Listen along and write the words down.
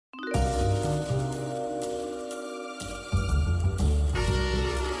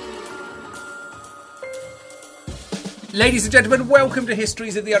Ladies and gentlemen, welcome to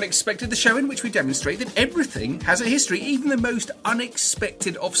Histories of the Unexpected, the show in which we demonstrate that everything has a history, even the most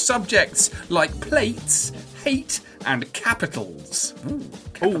unexpected of subjects, like plates, hate, and capitals. Ooh,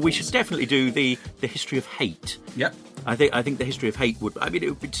 Oh, we should definitely do the history of hate. Yep. I think the history of hate it would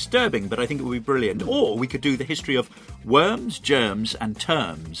be disturbing, but I think it would be brilliant. Or we could do the history of worms, germs, and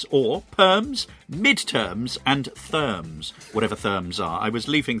terms, or perms, midterms, and therms, whatever therms are. I was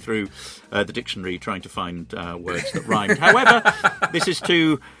leafing through the dictionary trying to find words that rhymed. However, this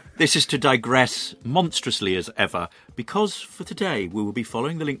is to digress monstrously as ever, because for today we will be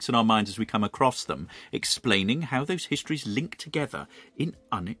following the links in our minds as we come across them, explaining how those histories link together in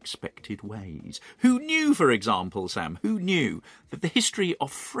unexpected ways. Who knew, for example, Sam, who knew that the history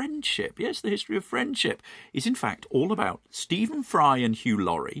of friendship, yes, the history of friendship, is in fact all about Stephen Fry and Hugh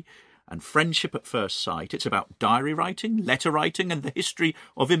Laurie, and friendship at first sight. It's about diary writing, letter writing, and the history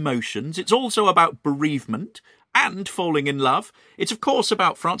of emotions. It's also about bereavement and falling in love. It's, of course,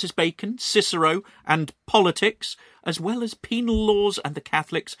 about Francis Bacon, Cicero, and politics, as well as penal laws and the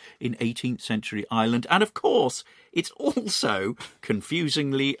Catholics in 18th century Ireland. And, of course, it's also,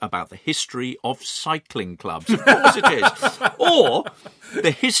 confusingly, about the history of cycling clubs. Of course it is. Or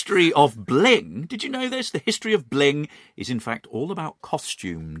the history of bling. Did you know this? The history of bling is, in fact, all about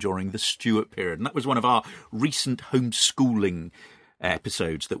costume during the Stuart period. And that was one of our recent homeschooling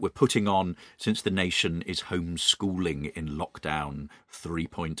episodes that we're putting on since the nation is homeschooling in lockdown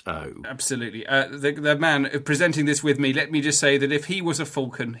 3.0. Absolutely. The man presenting this with me, let me just say that if he was a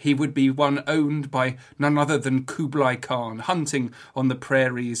falcon, he would be one owned by none other than Kublai Khan, hunting on the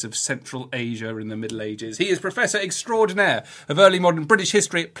prairies of Central Asia in the Middle Ages. He is Professor Extraordinaire of Early Modern British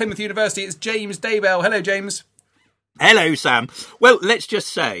History at Plymouth University. It's James Daybell. Hello, James. Hello, Sam. Well, let's just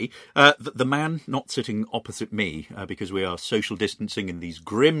say that the man not sitting opposite me, because we are social distancing in these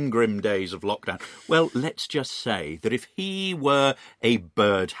grim, grim days of lockdown, well, let's just say that if he were a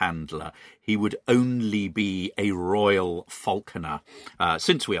bird handler, he would only be a royal falconer.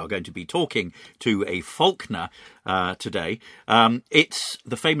 Since we are going to be talking to a falconer today, it's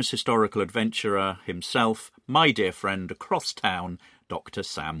the famous historical adventurer himself, my dear friend across town, Dr.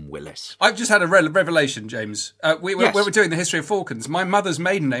 Sam Willis. I've just had a revelation, James. We were doing the history of falcons. My mother's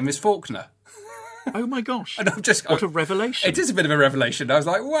maiden name is Faulkner. Oh my gosh! And what a revelation! It is a bit of a revelation. I was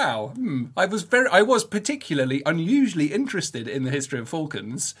like, wow. I was particularly unusually interested in the history of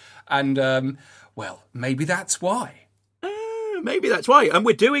falcons, and well, maybe that's why. Maybe that's why. And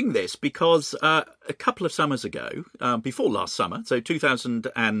we're doing this because a couple of summers ago, before last summer, so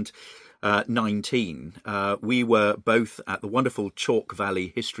 2019, we were both at the wonderful Chalk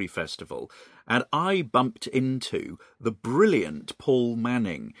Valley History Festival, and I bumped into the brilliant Paul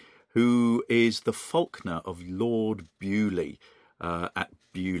Manning, who is the falconer of Lord Bewley at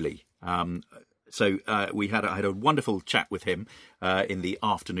Bewley. So I had a wonderful chat with him in the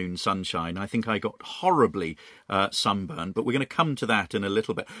afternoon sunshine. I think I got horribly sunburned, but we're going to come to that in a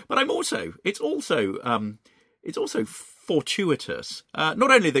little bit. But it's also fortuitous,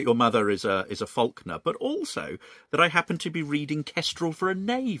 not only that your mother is a falconer, but also that I happen to be reading Kestrel for a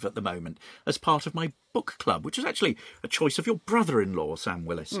Knave at the moment as part of my book club, which is actually a choice of your brother-in-law, Sam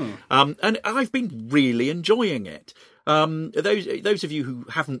Willis. And I've been really enjoying it. Those of you who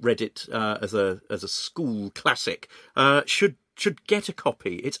haven't read it as a school classic should get a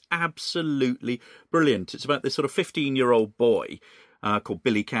copy. It's absolutely brilliant. It's about this sort of 15-year-old boy called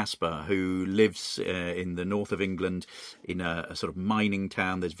Billy Casper, who lives in the north of England in a sort of mining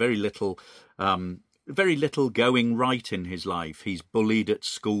town. There's very little going right in his life. He's bullied at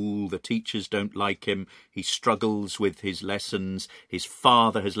school. The teachers don't like him. He struggles with his lessons. His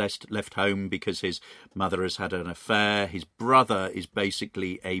father has left home because his mother has had an affair. His brother is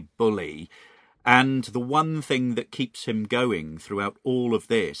basically a bully. And the one thing that keeps him going throughout all of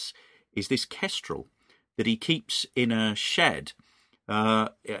this is this kestrel that he keeps in a shed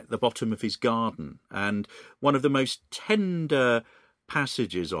at the bottom of his garden. And one of the most tender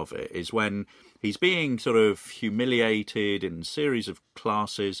passages of it is when he's being sort of humiliated in a series of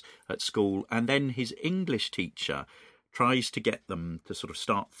classes at school, and then his English teacher tries to get them to sort of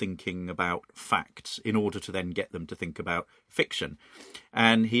start thinking about facts in order to then get them to think about fiction.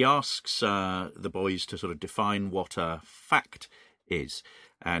 And he asks the boys to sort of define what a fact is.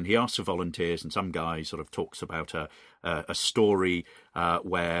 And he asks for volunteers, and some guy sort of talks about a story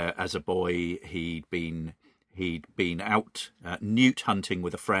where, as a boy, he'd been out newt hunting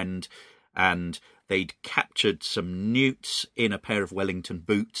with a friend, and they'd captured some newts in a pair of Wellington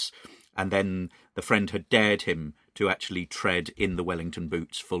boots, and then the friend had dared him to actually tread in the Wellington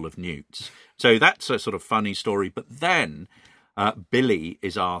boots full of newts. So that's a sort of funny story. But then Billy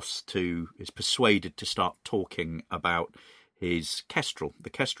is persuaded to start talking about his kestrel, the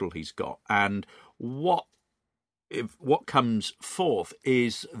kestrel he's got, and what comes forth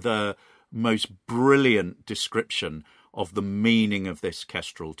is the most brilliant description of the meaning of this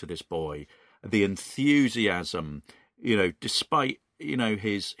kestrel to this boy, the enthusiasm, despite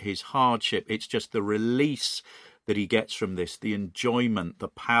his hardship. It's just the release that he gets from this, the enjoyment, the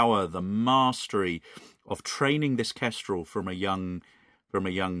power, the mastery of training this kestrel from a young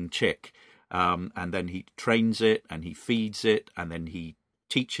chick, and then he trains it and he feeds it and then he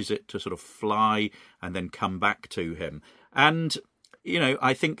teaches it to sort of fly and then come back to him. And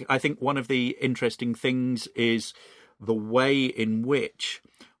I think one of the interesting things is the way in which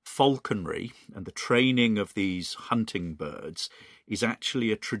falconry and the training of these hunting birds is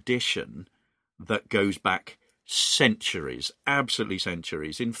actually a tradition that goes back centuries, absolutely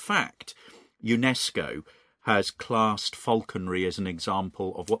centuries. In fact, UNESCO has classed falconry as an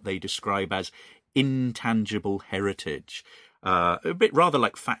example of what they describe as intangible heritage, a bit rather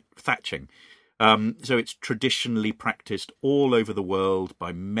like thatching. So it's traditionally practiced all over the world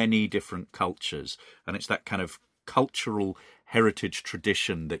by many different cultures, and it's that kind of cultural heritage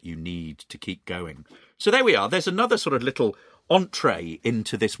tradition that you need to keep going. So there we are. There's another sort of little entree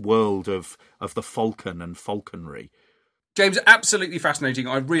into this world of the falcon and falconry. James, absolutely fascinating.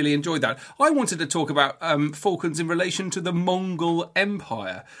 I really enjoyed that. I wanted to talk about falcons in relation to the Mongol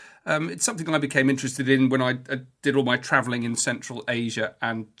Empire. It's something I became interested in when I did all my travelling in Central Asia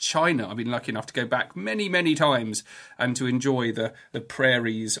and China. I've been lucky enough to go back many, many times and to enjoy the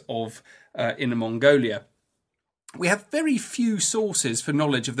prairies of Inner Mongolia. We have very few sources for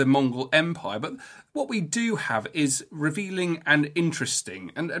knowledge of the Mongol Empire, but what we do have is revealing and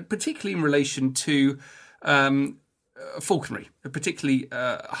interesting, and particularly in relation to falconry, particularly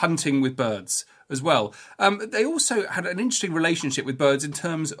hunting with birds as well. They also had an interesting relationship with birds in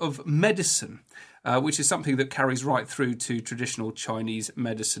terms of medicine, which is something that carries right through to traditional Chinese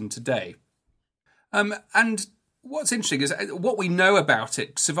medicine today. And what's interesting is what we know about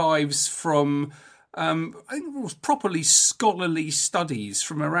it survives from I think it was properly scholarly studies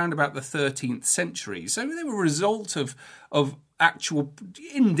from around about the 13th century. So they were a result of actual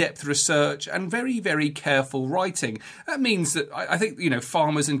in-depth research and very, very careful writing. That means that I think,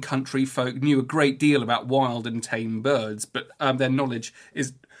 farmers and country folk knew a great deal about wild and tame birds, but their knowledge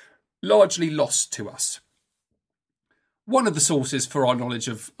is largely lost to us. One of the sources for our knowledge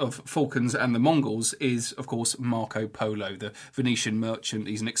of falcons and the Mongols is, of course, Marco Polo, the Venetian merchant.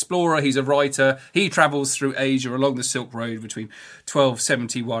 He's an explorer, he's a writer. He travels through Asia along the Silk Road between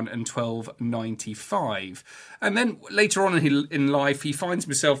 1271 and 1295. And then later on in life, he finds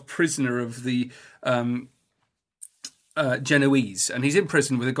himself prisoner of the Genoese. And he's in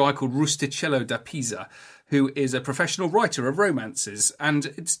prison with a guy called Rustichello da Pisa, who is a professional writer of romances. And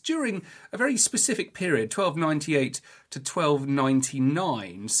it's during a very specific period, 1298 to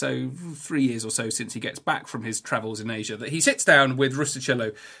 1299, so 3 years or so since he gets back from his travels in Asia, that he sits down with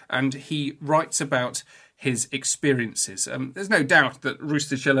Rustichello and he writes about his experiences. There's no doubt that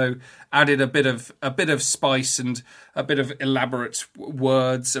Rustichello added a bit of spice and a bit of elaborate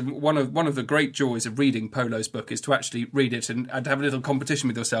words. And one of the great joys of reading Polo's book is to actually read it and have a little competition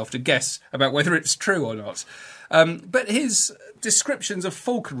with yourself to guess about whether it's true or not. But his descriptions of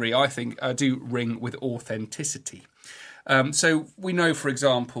falconry, I think, do ring with authenticity. So we know, for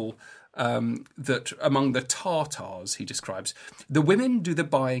example, that among the Tartars, he describes, the women do the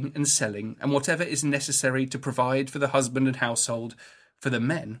buying and selling and whatever is necessary to provide for the husband and household. For the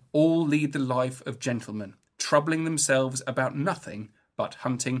men, all lead the life of gentlemen, troubling themselves about nothing but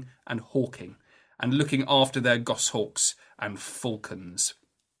hunting and hawking and looking after their goshawks and falcons.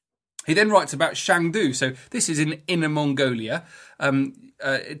 He then writes about Shangdu. So this is in Inner Mongolia.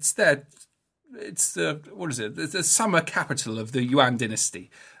 It's there. It's the summer capital of the Yuan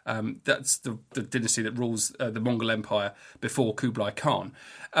dynasty. That's the dynasty that rules the Mongol Empire before Kublai Khan.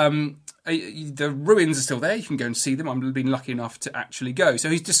 The ruins are still there. You can go and see them. I've been lucky enough to actually go. So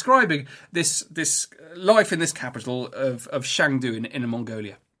he's describing this life in this capital of Shangdu in Inner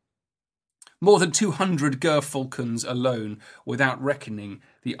Mongolia. More than 200 gerfalcons alone, without reckoning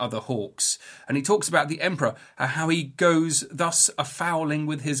the other hawks. And he talks about the emperor, how he goes thus a-fowling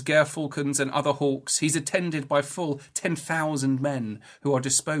with his gerfalcons and other hawks. He's attended by full 10,000 men who are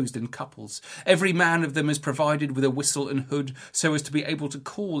disposed in couples. Every man of them is provided with a whistle and hood so as to be able to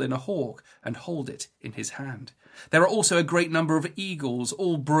call in a hawk and hold it in his hand. There are also a great number of eagles,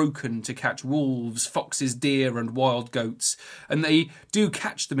 all broken to catch wolves, foxes, deer, and wild goats, and they do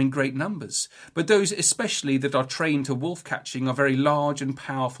catch them in great numbers. But those especially that are trained to wolf catching are very large and powerful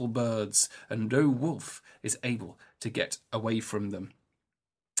powerful birds, and no wolf is able to get away from them.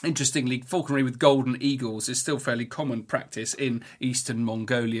 Interestingly, falconry with golden eagles is still fairly common practice in eastern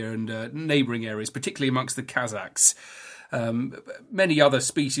Mongolia and neighbouring areas, particularly amongst the Kazakhs. Many other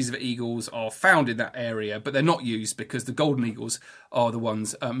species of eagles are found in that area, but they're not used because the golden eagles are the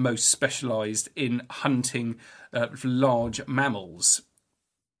ones most specialised in hunting large mammals.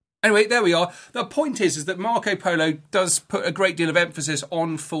 Anyway, there we are. The point is that Marco Polo does put a great deal of emphasis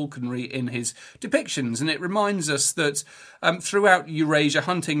on falconry in his depictions, and it reminds us that throughout Eurasia,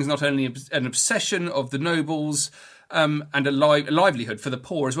 hunting is not only an obsession of the nobles and a livelihood for the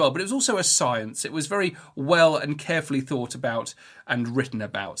poor as well, but it was also a science. It was very well and carefully thought about and written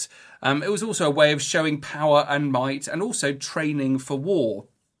about. It was also a way of showing power and might, and also training for war.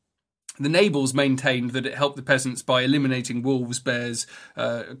 The nobles maintained that it helped the peasants by eliminating wolves, bears,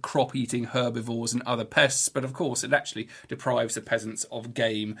 crop-eating herbivores and other pests, but of course it actually deprives the peasants of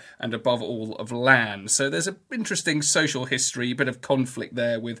game and above all of land. So there's an interesting social history, a bit of conflict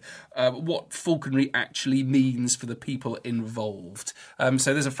there with what falconry actually means for the people involved.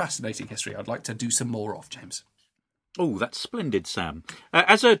 So there's a fascinating history I'd like to do some more of, James. Oh, that's splendid, Sam.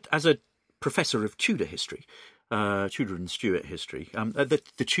 As a professor of Tudor history, Tudor and Stuart history,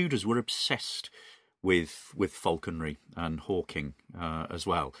 the Tudors were obsessed with falconry and hawking as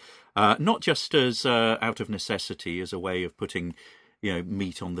well, not just as out of necessity, as a way of putting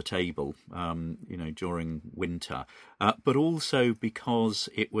meat on the table during winter, but also because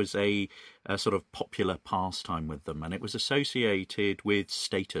it was a sort of popular pastime with them, and it was associated with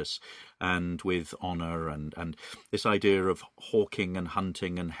status and with honour, and this idea of hawking and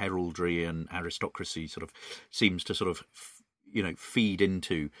hunting and heraldry and aristocracy sort of seems to sort of feed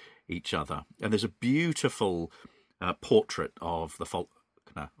into each other. And there's a beautiful portrait of the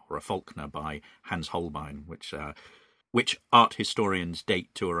falconer, or a falconer, by Hans Holbein, which art historians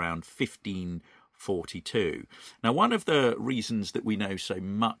date to around 1542. Now, one of the reasons that we know so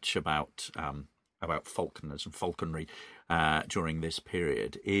much about falconers and falconry during this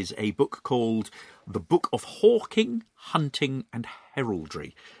period is a book called The Book of Hawking, Hunting and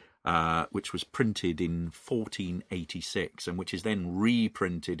Heraldry, which was printed in 1486 and which is then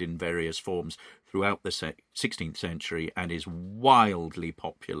reprinted in various forms throughout the 16th century and is wildly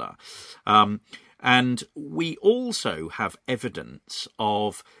popular. And we also have evidence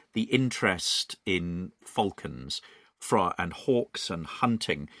of the interest in falcons and hawks and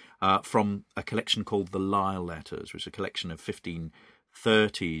hunting from a collection called the Lisle Letters, which is a collection of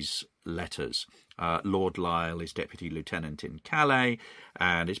 1530s letters. Lord Lisle is deputy lieutenant in Calais,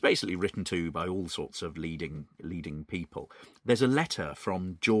 and it's basically written to by all sorts of leading people. There's a letter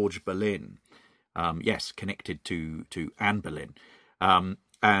from George Boleyn, connected to Anne Boleyn,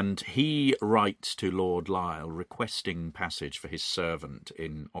 and he writes to Lord Lisle requesting passage for his servant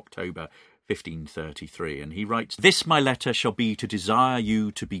in October 1533, and he writes, "This my letter shall be to desire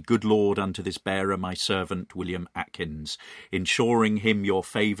you to be good lord unto this bearer my servant William Atkins, ensuring him your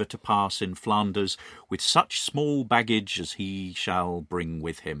favour to pass in Flanders with such small baggage as he shall bring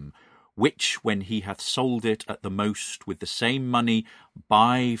with him, which, when he hath sold it at the most with the same money,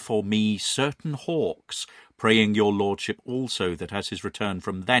 buy for me certain hawks, praying your lordship also that as his return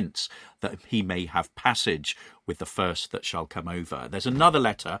from thence, that he may have passage with the first that shall come over." There's another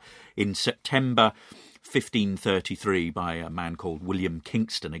letter in September 1533 by a man called William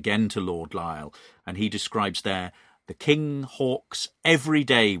Kingston, again to Lord Lisle, and he describes there, "The king hawks every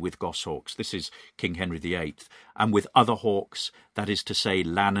day with goshawks," this is King Henry VIII, "and with other hawks, that is to say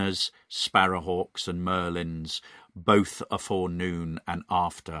lanners, sparrowhawks and merlins, both afore noon and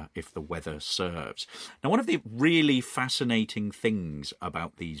after, if the weather serves." Now, one of the really fascinating things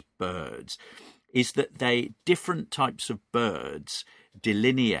about these birds is that different types of birds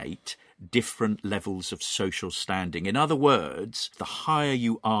delineate different levels of social standing. In other words, the higher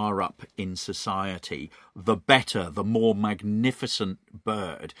you are up in society, the better, the more magnificent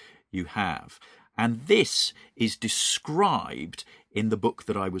bird you have. And this is described in the book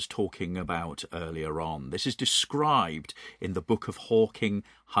that I was talking about earlier on. This is described in the Book of Hawking,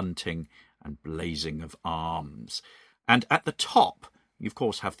 Hunting and Blazing of Arms. And at the top, you of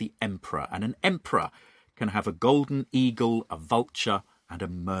course have the emperor, and an emperor can have a golden eagle, a vulture and a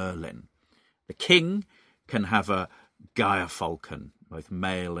merlin. The king can have a gyr-falcon, both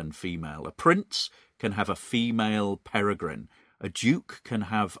male and female. A prince can have a female peregrine. A duke can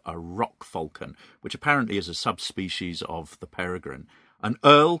have a rock falcon, which apparently is a subspecies of the peregrine. An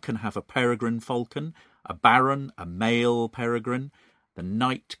earl can have a peregrine falcon, a baron a male peregrine. The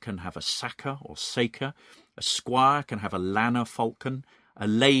knight can have a saker or saker. A squire can have a lanner falcon. A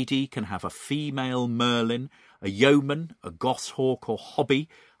lady can have a female merlin. a yeoman, a goshawk or hobby,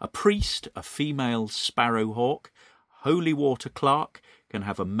 a priest, a female sparrowhawk, holy water clerk can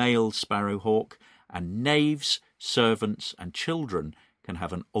have a male sparrowhawk, and knaves, servants and children can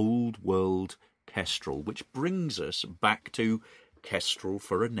have an old world kestrel, which brings us back to kestrel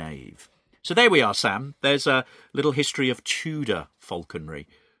for a knave. So there we are, Sam. There's a little history of Tudor falconry.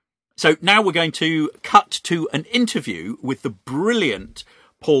 So now we're going to cut to an interview with the brilliant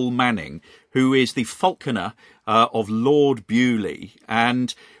Paul Manning, who is the falconer of Lord Bewley.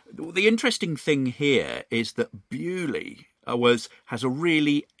 And the interesting thing here is that Bewley has a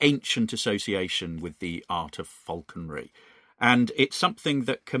really ancient association with the art of falconry. And it's something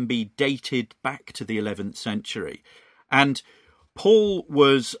that can be dated back to the 11th century. And Paul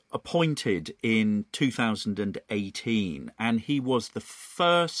was appointed in 2018, and he was the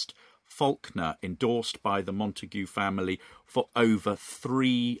first falconer endorsed by the Montagu family for over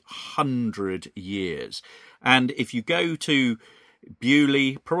 300 years. And if you go to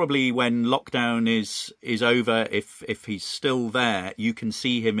Bewley, probably when lockdown is over, if he's still there, you can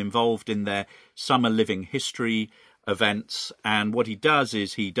see him involved in their summer living history events. And what he does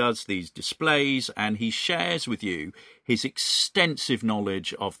is he does these displays, and he shares with you his extensive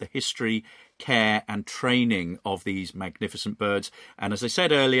knowledge of the history, care and training of these magnificent birds. And as I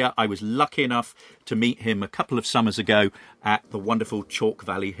said earlier, I was lucky enough to meet him a couple of summers ago at the wonderful Chalk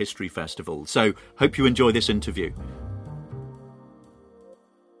Valley History Festival. So hope you enjoy this interview.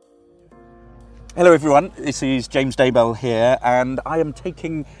 Hello everyone, this is James Daybell here, and I am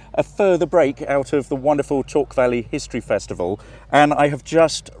taking a further break out of the wonderful Chalk Valley History Festival, and I have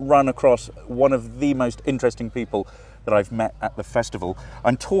just run across one of the most interesting people that I've met at the festival.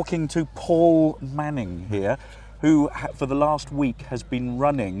 I'm talking to Paul Manning here, who for the last week has been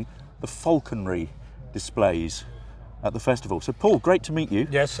running the falconry displays at the festival. So Paul, great to meet you.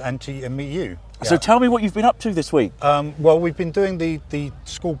 Yes, and to meet you. So tell me what you've been up to this week. Well, we've been doing the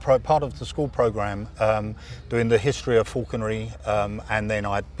school part of the school program, doing the history of falconry, and then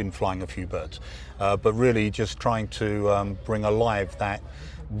I'd been flying a few birds, but really just trying to bring alive that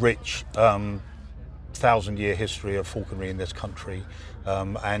rich 1,000-year history of falconry in this country,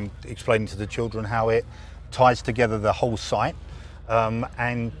 and explaining to the children how it ties together the whole site.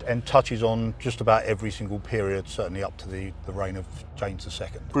 And touches on just about every single period, certainly up to the reign of James II.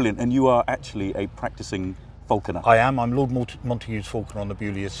 Brilliant. And you are actually a practicing falconer. I am. I'm Lord Montagu's falconer on the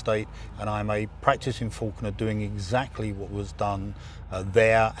Bewley estate, and I'm a practicing falconer doing exactly what was done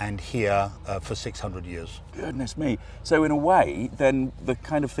there and here for 600 years. Goodness me. So in a way, then the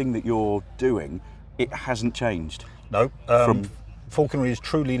kind of thing that you're doing, it hasn't changed? No. Falconry is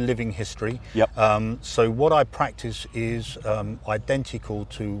truly living history. Yep. So what I practice is identical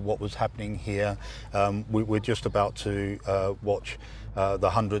to what was happening here. We're just about to watch the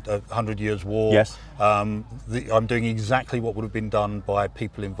 100 Years' War. Yes. I'm doing exactly what would have been done by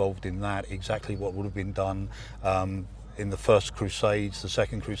people involved in that, exactly what would have been done in the First Crusades, the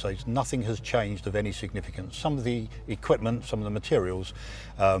Second Crusades. Nothing has changed of any significance. Some of the equipment, some of the materials,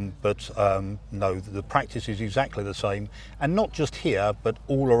 but no, the practice is exactly the same, and not just here, but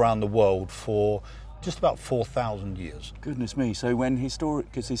all around the world for just about 4,000 years. Goodness me. So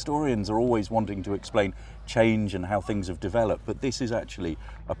because historians are always wanting to explain change and how things have developed, but this is actually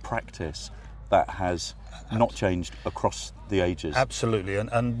a practice that has not changed across the ages. Absolutely,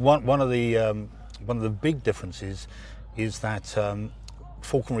 and one of the big differences is that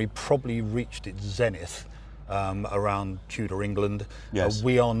falconry probably reached its zenith around Tudor England. Yes.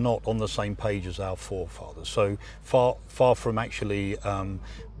 We are not on the same page as our forefathers. So far from actually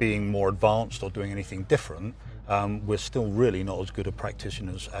being more advanced or doing anything different, we're still really not as good a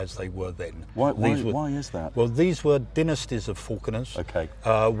practitioners as they were then. Why is that? Well, these were dynasties of falconers, Okay.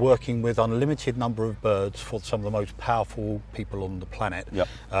 Working with unlimited number of birds for some of the most powerful people on the planet. Yep.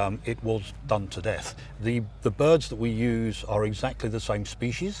 It was done to death. The birds that we use are exactly the same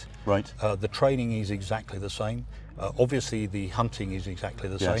species. Right. The training is exactly the same. Obviously, the hunting is exactly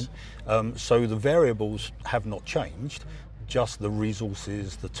the Yes. same. So the variables have not changed, just the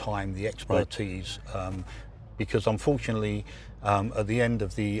resources, the time, the expertise. Because unfortunately, at the end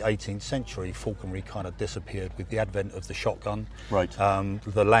of the 18th century, falconry kind of disappeared with the advent of the shotgun. Right.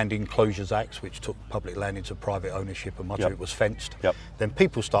 The Land Enclosures Acts, which took public land into private ownership, and much Yep. of it was fenced. Yep. Then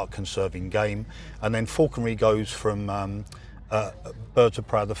people start conserving game, and then falconry goes from birds of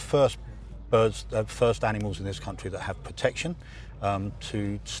prey, the first animals in this country that have protection.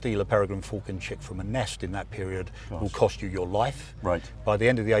 To steal a peregrine falcon chick from a nest in that period will cost you your life. Right. By the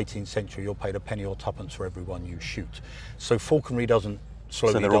end of the 18th century, you're paid a penny or tuppence for every one you shoot. So falconry doesn't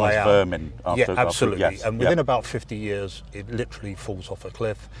slowly So they're die almost out. vermin after. Yeah, absolutely. Yes. And within about 50 years, it literally falls off a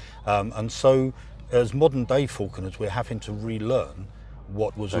cliff. And so as modern day falconers, we're having to relearn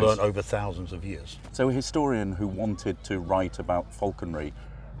what was learned over thousands of years. So a historian who wanted to write about falconry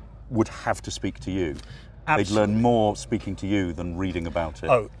would have to speak to you. Absolutely. They'd learn more speaking to you than reading about it.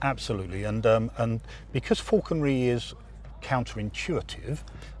 Oh, absolutely. And because falconry is counterintuitive,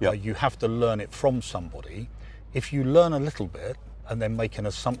 Yep. you have to learn it from somebody. If you learn a little bit and then make an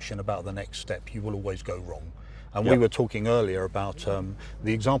assumption about the next step, you will always go wrong. And we Yep. were talking earlier about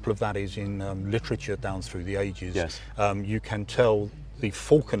the example of that is in literature down through the ages. Yes. You can tell the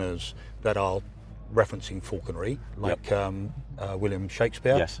falconers that are referencing falconry, like William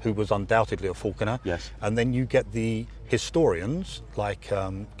Shakespeare, Yes. who was undoubtedly a falconer. Yes. And then you get the historians, like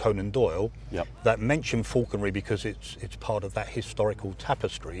Conan Doyle, Yep. that mention falconry because it's part of that historical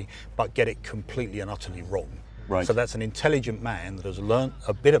tapestry, but get it completely and utterly wrong. Right. So that's an intelligent man that has learnt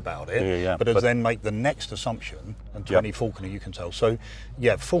a bit about it, Yeah. but has then make the next assumption, and to Yep. any falconer you can tell. So,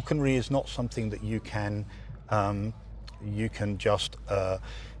 yeah, falconry is not something that you can just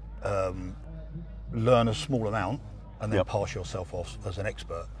learn a small amount and then Yep. pass yourself off as an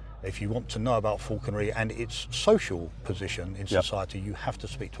expert. If you want to know about falconry and its social position in Yep. society, you have to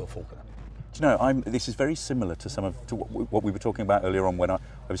speak to a falconer. Do you know, this is very similar to what we were talking about earlier on when I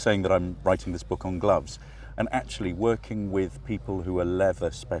was saying that I'm writing this book on gloves, and actually working with people who are leather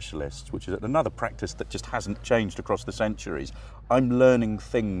specialists, which is another practice that just hasn't changed across the centuries. I'm learning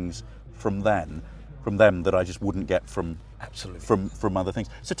things from them that I just wouldn't get from Absolutely. from other things.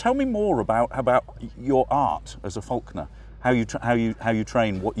 So tell me more about your art as a falconer, how you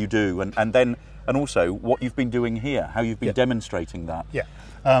train, what you do, and also what you've been doing here, how you've been Yeah. demonstrating that. Yeah.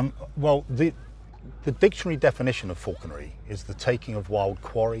 Well, the dictionary definition of falconry is the taking of wild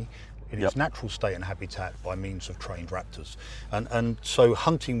quarry in its Yep. natural state and habitat by means of trained raptors. And so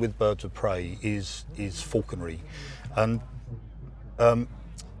hunting with birds of prey is falconry. And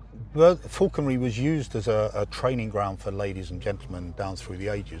falconry was used as a training ground for ladies and gentlemen down through the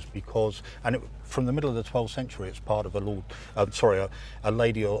ages because, from the middle of the 12th century, it's part of a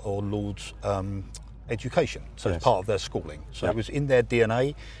lady or lord's education. So Yes. it's part of their schooling. So Yep. it was in their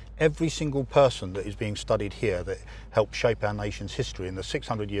DNA. Every single person that is being studied here that helped shape our nation's history in the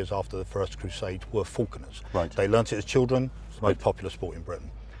 600 years after the First Crusade were falconers. Right. They learnt it as children. It's the most popular sport in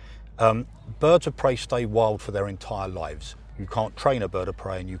Britain. Birds of prey stay wild for their entire lives. You can't train a bird of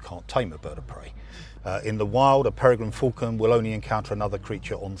prey and you can't tame a bird of prey. In the wild, a peregrine falcon will only encounter another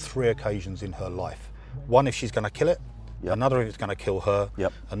creature on 3 occasions in her life. One if she's going to kill it, Yep. another if it's going to kill her,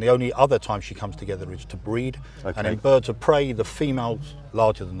 Yep. and the only other time she comes together is to breed. Okay. And in birds of prey, the female's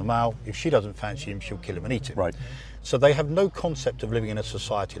larger than the male. If she doesn't fancy him, she'll kill him and eat him. Right. So they have no concept of living in a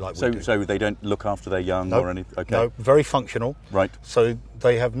society like we do. So they don't look after their young No, or anything. Okay. No, very functional. Right. So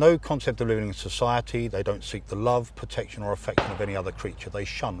they have no concept of living in society. They don't seek the love, protection, or affection of any other creature. They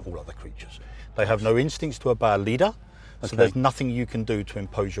shun all other creatures. They have no instincts to obey a leader. So Okay. there's nothing you can do to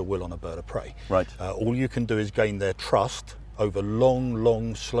impose your will on a bird of prey. Right. All you can do is gain their trust over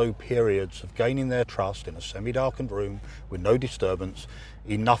long, slow periods of gaining their trust in a semi-darkened room with no disturbance,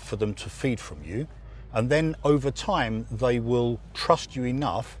 enough for them to feed from you. And then over time, they will trust you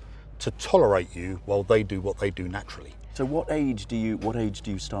enough to tolerate you while they do what they do naturally. So what age do you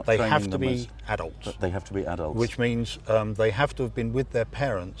start They training have to them be as? adults, They have to be adults. which means they have to have been with their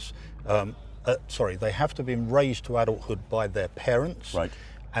parents. They have to have been raised to adulthood by their parents, Right.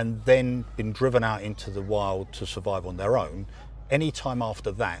 and then been driven out into the wild to survive on their own. Any time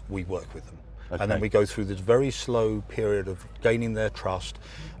after that, we work with them. Okay. And then we go through this very slow period of gaining their trust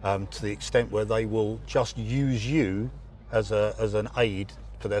to the extent where they will just use you as an aid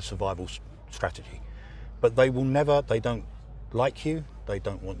for their survival strategy. But they don't like you, they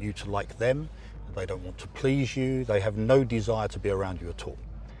don't want you to like them, they don't want to please you, they have no desire to be around you at all.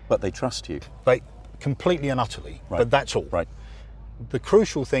 But they trust you. They completely and utterly, Right. but that's all. Right. The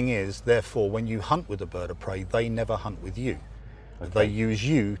crucial thing is, therefore, when you hunt with a bird of prey, they never hunt with you. Okay. They use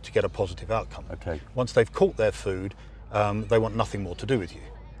you to get a positive outcome. Okay. Once they've caught their food, they want nothing more to do with you.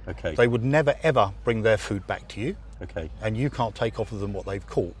 Okay. They would never ever bring their food back to you, Okay. and you can't take off of them what they've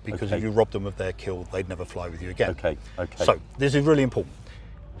caught, because Okay. if you rob them of their kill, they'd never fly with you again. Okay. Okay. So this is really important.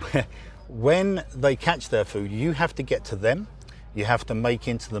 When they catch their food, you have to get to them. You have to make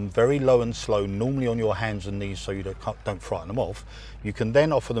into them very low and slow, normally on your hands and knees, so you don't frighten them off. You can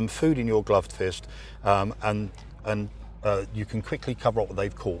then offer them food in your gloved fist, and you can quickly cover up what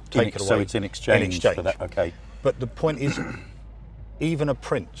they've caught, take it away. So it's in exchange for that. Okay. But the point is, even a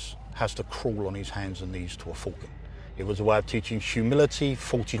prince has to crawl on his hands and knees to a falcon. It was a way of teaching humility,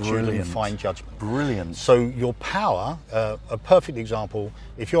 fortitude, Brilliant. and fine judgment. Brilliant. So your power, a perfect example,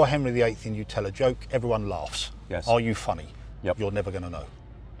 if you're Henry VIII and you tell a joke, everyone laughs. Yes. Are you funny? Yep. You're never going to know.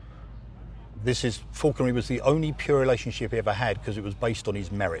 Falconry was the only pure relationship he ever had because it was based on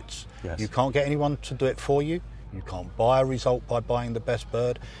his merits. Yes. You can't get anyone to do it for you. You can't buy a result by buying the best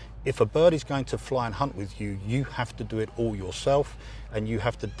bird. If a bird is going to fly and hunt with you, you have to do it all yourself, and you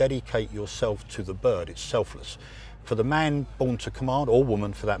have to dedicate yourself to the bird. It's selfless. For the man born to command, or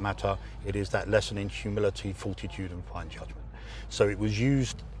woman for that matter, it is that lesson in humility, fortitude and fine judgment. So it was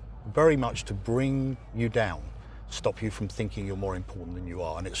used very much to bring you down, stop you from thinking you're more important than you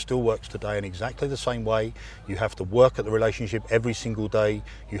are. And it still works today in exactly the same way. You have to work at the relationship every single day.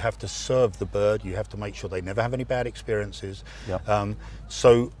 You have to serve the bird. You have to make sure they never have any bad experiences. Yep.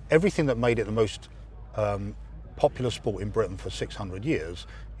 So everything that made it the most popular sport in Britain for 600 years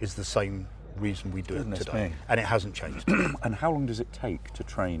is the same reason we do it today. Me. And it hasn't changed. And how long does it take to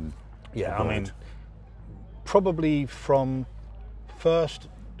train? Yeah, I mean, probably from first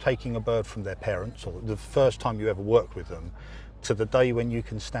taking a bird from their parents, or the first time you ever work with them, to the day when you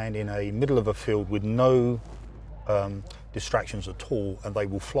can stand in a middle of a field with no distractions at all, and they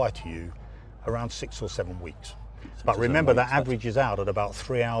will fly to you, around 6 or 7 weeks. But remember, that averages out at about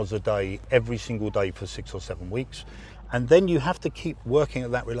 3 hours a day, every single day for 6 or 7 weeks. And then you have to keep working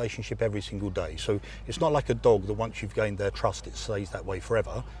at that relationship every single day. So it's not like a dog that once you've gained their trust, it stays that way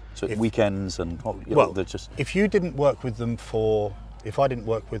forever. So weekends and they're just... If you didn't work with them if I didn't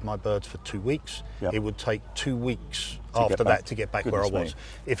work with my birds for 2 weeks, Yep. it would take 2 weeks after that to get back where I was.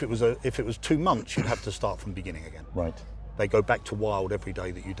 If it was 2 months, you'd have to start from beginning again. Right. They go back to wild every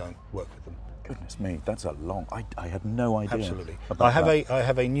day that you don't work with them. Goodness me, that's a long... I had no idea. Absolutely. About I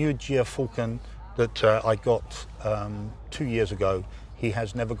have a new Gia Falcon that I got 2 years ago. He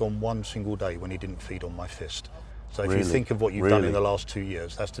has never gone one single day when he didn't feed on my fist. So if you think of what you've done in the last 2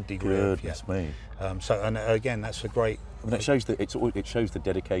 years, that's the degree of... Goodness me. So, and again, that's a great... I mean, it shows the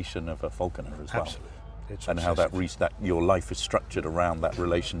dedication of a falconer as well. Absolutely. It's and how obsessive. that your life is structured around that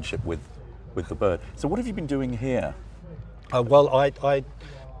relationship with the bird. So what have you been doing here? Well, I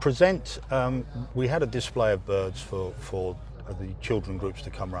present... we had a display of birds for the children groups to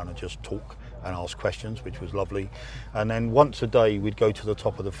come around and just talk and ask questions, which was lovely. And then once a day, we'd go to the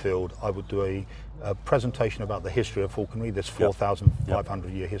top of the field. I would do a presentation about the history of falconry, this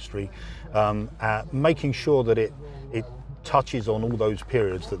 4,500-year history, making sure that it touches on all those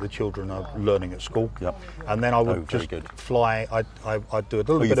periods that the children are learning at school. Yep. And then I would just fly. I'd do a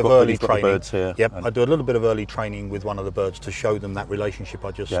little bit of you've early got training. the birds here. Yep, I'd do a little bit of early training with one of the birds to show them that relationship I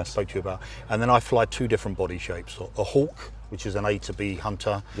just spoke to you about. And then I fly 2 different body shapes: a hawk, which is an A to B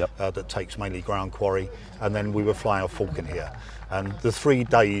hunter that takes mainly ground quarry, and then we were flying a falcon here. And the 3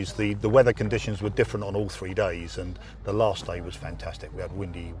 days, the weather conditions were different on all 3 days, and the last day was fantastic. We had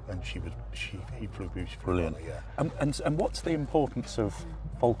windy, and he flew beautifully. Brilliant. Yeah. And what's the importance of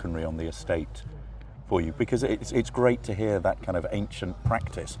falconry on the estate for you? Because it's great to hear that kind of ancient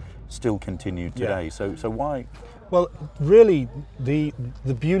practice still continued today. So why? Well, really, the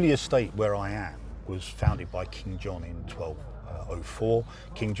Bewley estate where I am was founded by King John in 1204.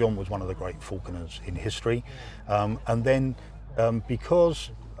 King John was one of the great falconers in history, and then because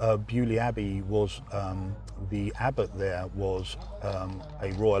Bewley Abbey was the abbot there was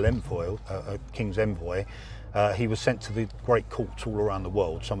a royal envoy, a king's envoy. He was sent to the great courts all around the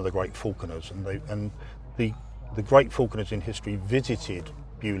world, some of the great falconers, and the great falconers in history visited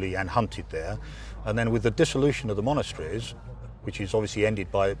Bewley and hunted there. And then with the dissolution of the monasteries, which is obviously ended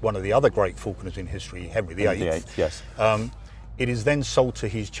by one of the other great falconers in history, Henry VIII. Yes. It is then sold to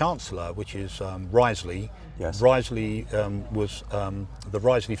his chancellor, which is Wriothesley. Yes. Wriothesley was the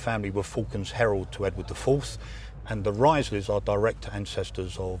Wriothesley family were Falcon's herald to Edward IV, and the Wriosleys are direct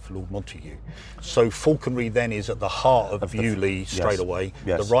ancestors of Lord Montague. So falconry then is at the heart of Bewley straight away.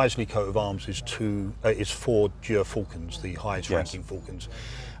 Yes. The Wriothesley coat of arms is 4 Ger falcons, the highest ranking falcons,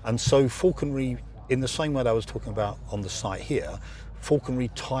 and so falconry, in the same way that I was talking about on the site here, falconry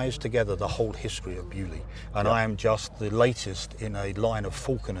ties together the whole history of Bewley, and I am just the latest in a line of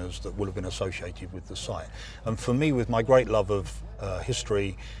falconers that will have been associated with the site. And for me, with my great love of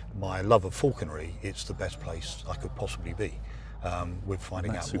history, my love of falconry, it's the best place I could possibly be. With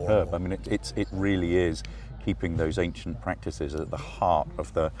finding out more. Superb. I mean, it really is keeping those ancient practices at the heart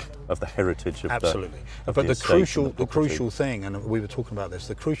of the heritage of absolutely. But the crucial thing, and we were talking about this,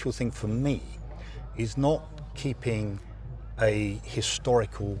 the crucial thing for me is not keeping a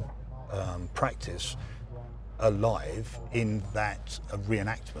historical practice alive in that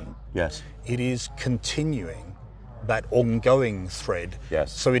reenactment. Yes. It is continuing that ongoing thread.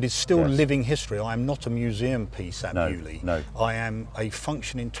 Yes. So it is still Yes. living history. I am not a museum piece at Bewley. No. I am a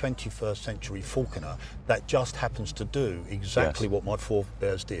functioning 21st century falconer that just happens to do exactly Yes. what my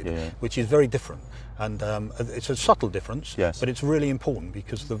forebears did, Yeah. which is very different. And it's a subtle difference, Yes. but it's really important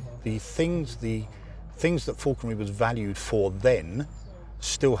because the things that falconry was valued for then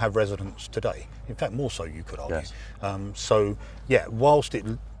still have resonance today. In fact, more so, you could argue. Yes. So, yeah, whilst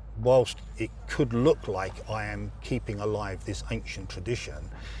it could look like I am keeping alive this ancient tradition,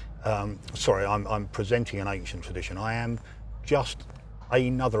 I'm presenting an ancient tradition. I am just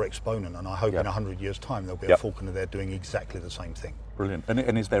another exponent, and I hope in 100 years' time there'll be a falconer there doing exactly the same thing. Brilliant.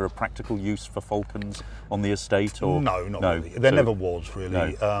 And is there a practical use for falcons on the estate? Or No, not really. There never was,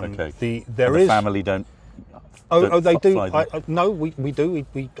 really. No. Okay. The family don't. They do. fly them? No, we do.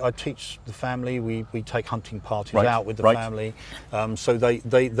 I teach the family. We take hunting parties Right, out with the right. family. So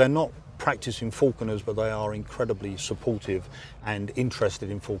they're not practicing falconers, but they are incredibly supportive and interested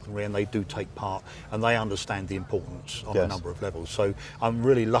in falconry, and they do take part, and they understand the importance on a Yes. number of levels. So I'm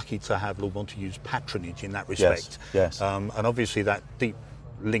really lucky to have Lord Montague's patronage in that respect. Yes. And obviously that deep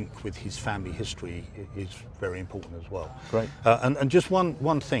link with his family history is very important as well. Great. And just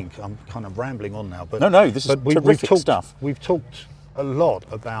one thing, I'm kind of rambling on now, but No, this is but terrific stuff. We've talked a lot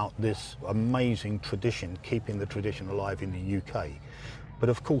about this amazing tradition, keeping the tradition alive in the UK. But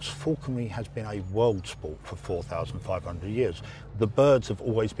of course, falconry has been a world sport for 4,500 years. The birds have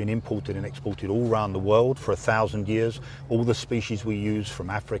always been imported and exported all around the world for 1,000 years. All the species we use from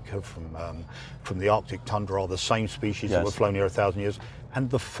Africa, from the Arctic tundra, are the same species that Yes. were flown here 1,000 years.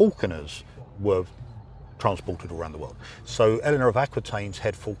 And the falconers were transported all around the world. So Eleanor of Aquitaine's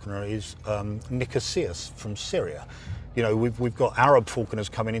head falconer is Nicoseus from Syria. You know, we've got Arab falconers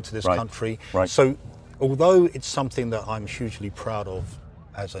coming into this Right. country. Right. So although it's something that I'm hugely proud of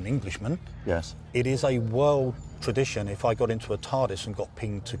as an Englishman, Yes. it is a world tradition. If I got into a TARDIS and got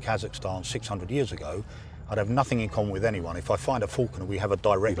pinged to Kazakhstan 600 years ago, I'd have nothing in common with anyone. If I find a falconer, we have a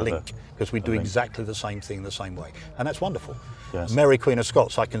direct You have link because we do link. exactly the same thing the same way. And that's wonderful. Yes. Mary Queen of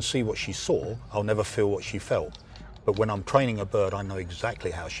Scots, I can see what she saw. I'll never feel what she felt. But when I'm training a bird, I know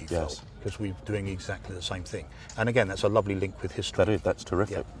exactly how she felt because we're doing exactly the same thing. And again, that's a lovely link with history. That's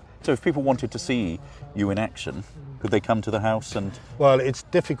terrific. Yeah. So if people wanted to see you in action, could they come to the house and... Well, it's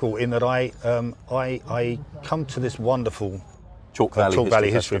difficult in that I come to this wonderful Chalk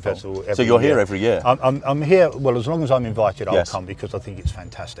Valley History Festival so you're here every year? I'm here, well, as long as I'm invited, I'll Yes. come because I think it's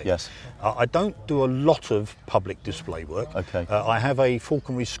fantastic. Yes. I don't do a lot of public display work. Okay. I have a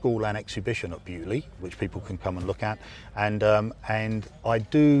falconry school and exhibition at Bewley, which people can come and look at. And I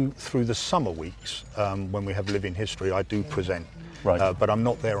do, through the summer weeks, when we have Living History, I do present. Right. But I'm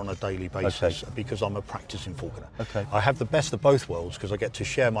not there on a daily basis Okay. because I'm a practicing falconer. Okay. I have the best of both worlds because I get to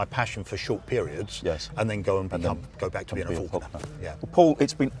share my passion for short periods Yes. and then go then go back to being a falconer. Yeah. Well, Paul,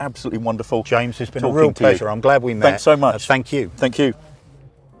 it's been absolutely wonderful. James, it's been a talking real to you. pleasure. I'm glad we met. Thanks so much. Thank you. Thank you.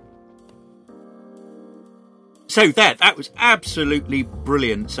 So that was absolutely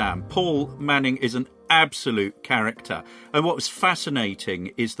brilliant, Sam. Paul Manning is an absolute character. And what was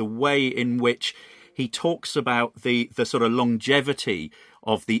fascinating is the way in which he talks about the sort of longevity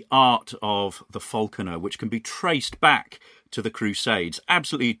of the art of the falconer, which can be traced back to the Crusades.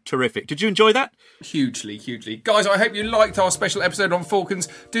 Absolutely terrific. Did you enjoy that? Hugely. Guys, I hope you liked our special episode on falcons.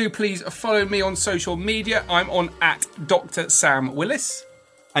 Do please follow me on social media. I'm on @DrSamWillis.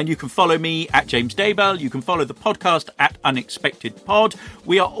 And you can follow me at James Daybell. You can follow the podcast at Unexpected Pod.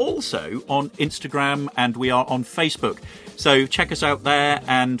 We are also on Instagram and we are on Facebook. So check us out there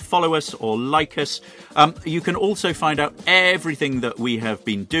and follow us or like us. You can also find out everything that we have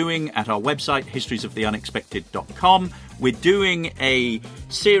been doing at our website, historiesoftheunexpected.com. We're doing a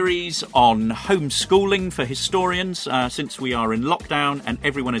series on homeschooling for historians since we are in lockdown and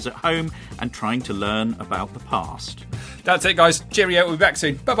everyone is at home and trying to learn about the past. That's it, guys. Cheerio. We'll be back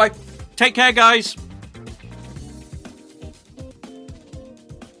soon. Bye-bye. Take care, guys.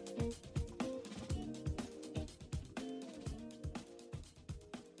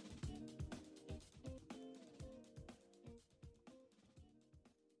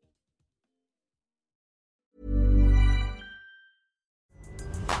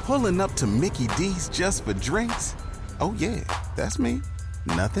 Pulling up to Mickey D's just for drinks? Oh yeah, that's me.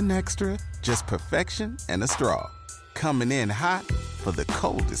 Nothing extra, just perfection and a straw. Coming in hot for the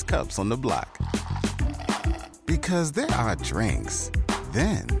coldest cups on the block. Because there are drinks.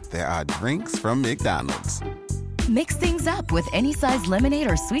 Then there are drinks from McDonald's. Mix things up with any size lemonade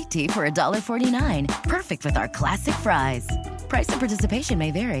or sweet tea for $1.49. Perfect with our classic fries. Price and participation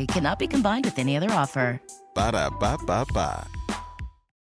may vary. Cannot be combined with any other offer. Ba-da-ba-ba-ba.